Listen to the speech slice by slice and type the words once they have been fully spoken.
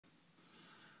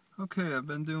Okay, I've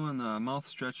been doing mouth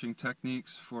stretching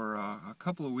techniques for a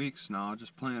couple of weeks now,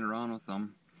 just playing around with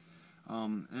them.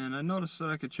 And I noticed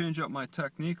that I could change up my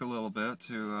technique a little bit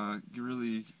to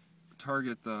really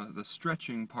target the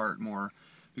stretching part more.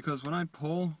 Because when I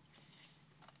pull,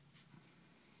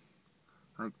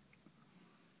 or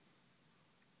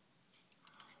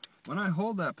when I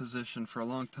hold that position for a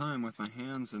long time with my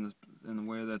hands in the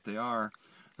way that they are,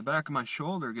 the back of my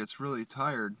shoulder gets really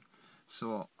tired.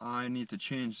 So I need to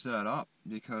change that up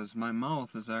because my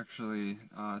mouth is actually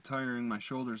tiring my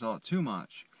shoulders out too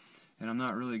much. And I'm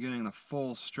not really getting the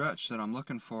full stretch that I'm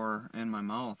looking for in my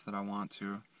mouth that I want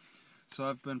to. So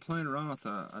I've been playing around with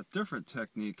a different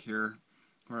technique here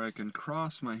where I can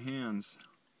cross my hands.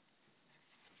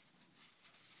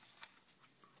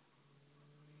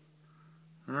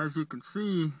 And as you can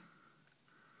see,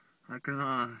 I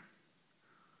can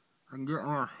get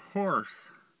more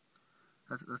hoarse.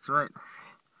 That's right.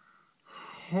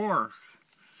 Hoarse.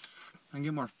 I can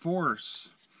get more force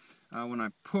when I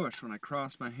push, when I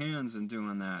cross my hands in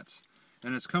doing that.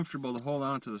 And it's comfortable to hold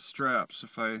on to the straps.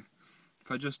 If I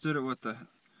just did it with the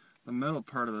middle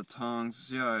part of the tongs,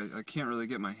 yeah, I can't really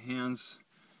get my hands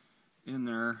in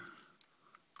there.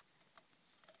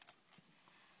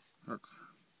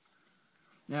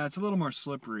 Yeah, it's a little more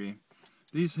slippery.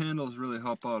 These handles really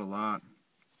help out a lot.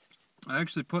 I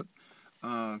actually put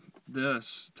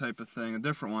this type of thing, a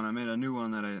different one, I made a new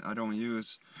one that I don't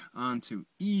use, onto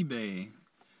eBay.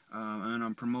 And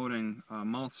I'm promoting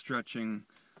mouth stretching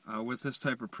with this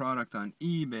type of product on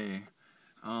eBay.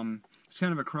 It's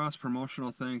kind of a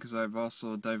cross-promotional thing because I've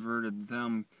also diverted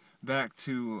them back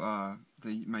to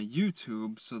my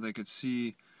YouTube so they could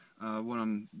see what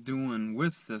I'm doing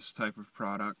with this type of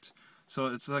product. So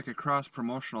it's like a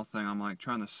cross-promotional thing. I'm like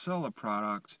trying to sell a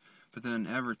product, but then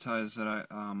advertise that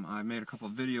I made a couple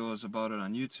of videos about it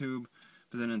on YouTube.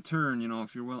 But then in turn, you know,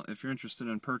 if you're interested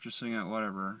in purchasing it,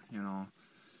 whatever, you know,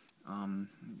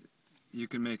 you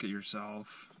can make it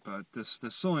yourself. But the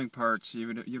sewing parts,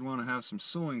 you'd want to have some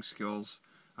sewing skills.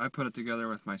 I put it together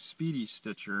with my Speedy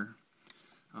Stitcher.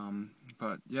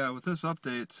 But yeah, with this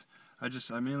update,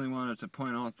 I mainly wanted to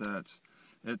point out that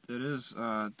it is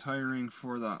tiring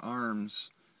for the arms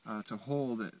to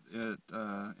hold it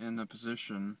in a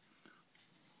position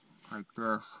like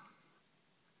this.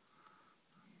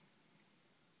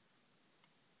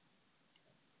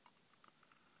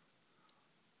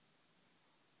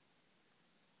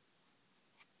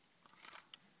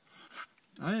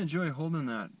 I enjoy holding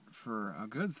that for a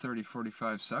good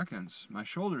 30-45 seconds. My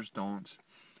shoulders don't.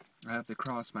 I have to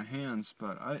cross my hands,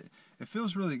 but it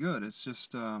feels really good. It's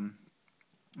just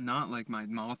not like my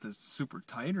mouth is super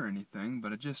tight or anything,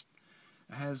 but it just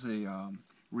has a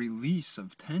release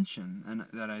of tension and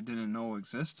that I didn't know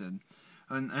existed.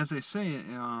 And as they say,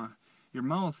 your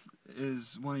mouth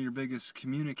is one of your biggest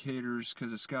communicators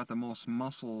because it's got the most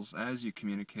muscles as you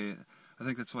communicate. I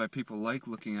think that's why people like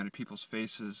looking at people's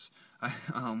faces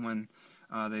when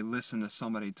they listen to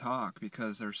somebody talk,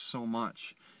 because there's so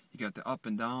much. You got the up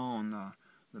and down,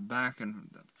 the back and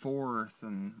forth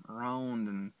and around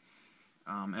and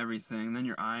everything. Then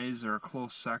your eyes are a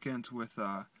close second with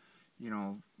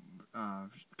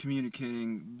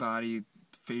communicating body,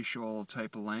 facial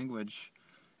type of language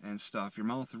and stuff. Your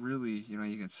mouth really, you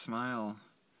can smile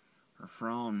or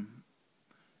frown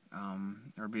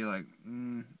or be like,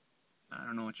 I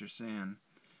don't know what you're saying.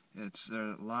 It's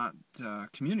a lot to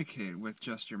communicate with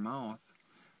just your mouth.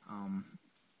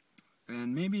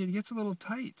 And maybe it gets a little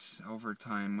tight over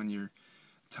time when you're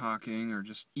talking or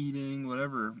just eating,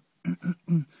 whatever.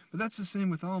 But that's the same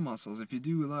with all muscles. If you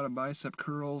do a lot of bicep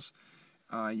curls,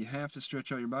 you have to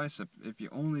stretch out your bicep. If you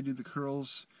only do the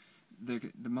curls,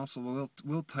 the muscle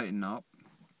will tighten up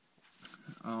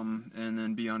and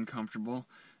then be uncomfortable.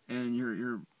 And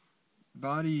your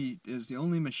body is the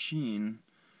only machine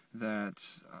that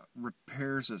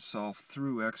repairs itself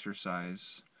through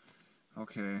exercise.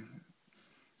 Okay,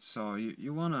 so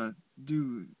you want to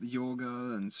do yoga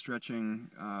and stretching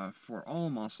for all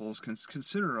muscles.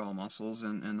 Consider all muscles,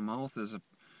 and the mouth is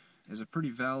a pretty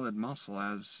valid muscle,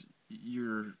 as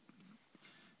you're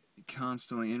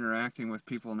constantly interacting with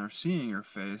people and they're seeing your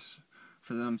face.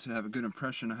 For them to have a good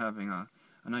impression of having a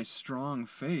nice strong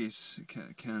face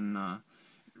can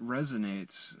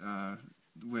resonate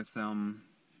with them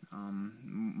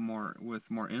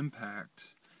with more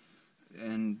impact.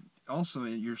 And also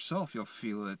yourself, you'll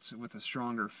feel it with a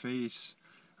stronger face,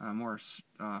 more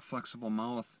flexible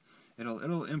mouth.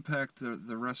 It'll impact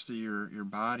the rest of your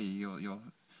body.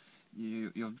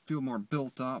 You'll feel more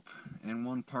built up in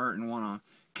one part and want to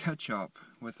catch up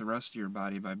with the rest of your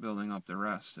body by building up the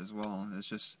rest as well. It's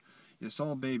just, It's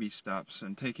all baby steps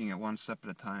and taking it one step at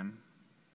a time.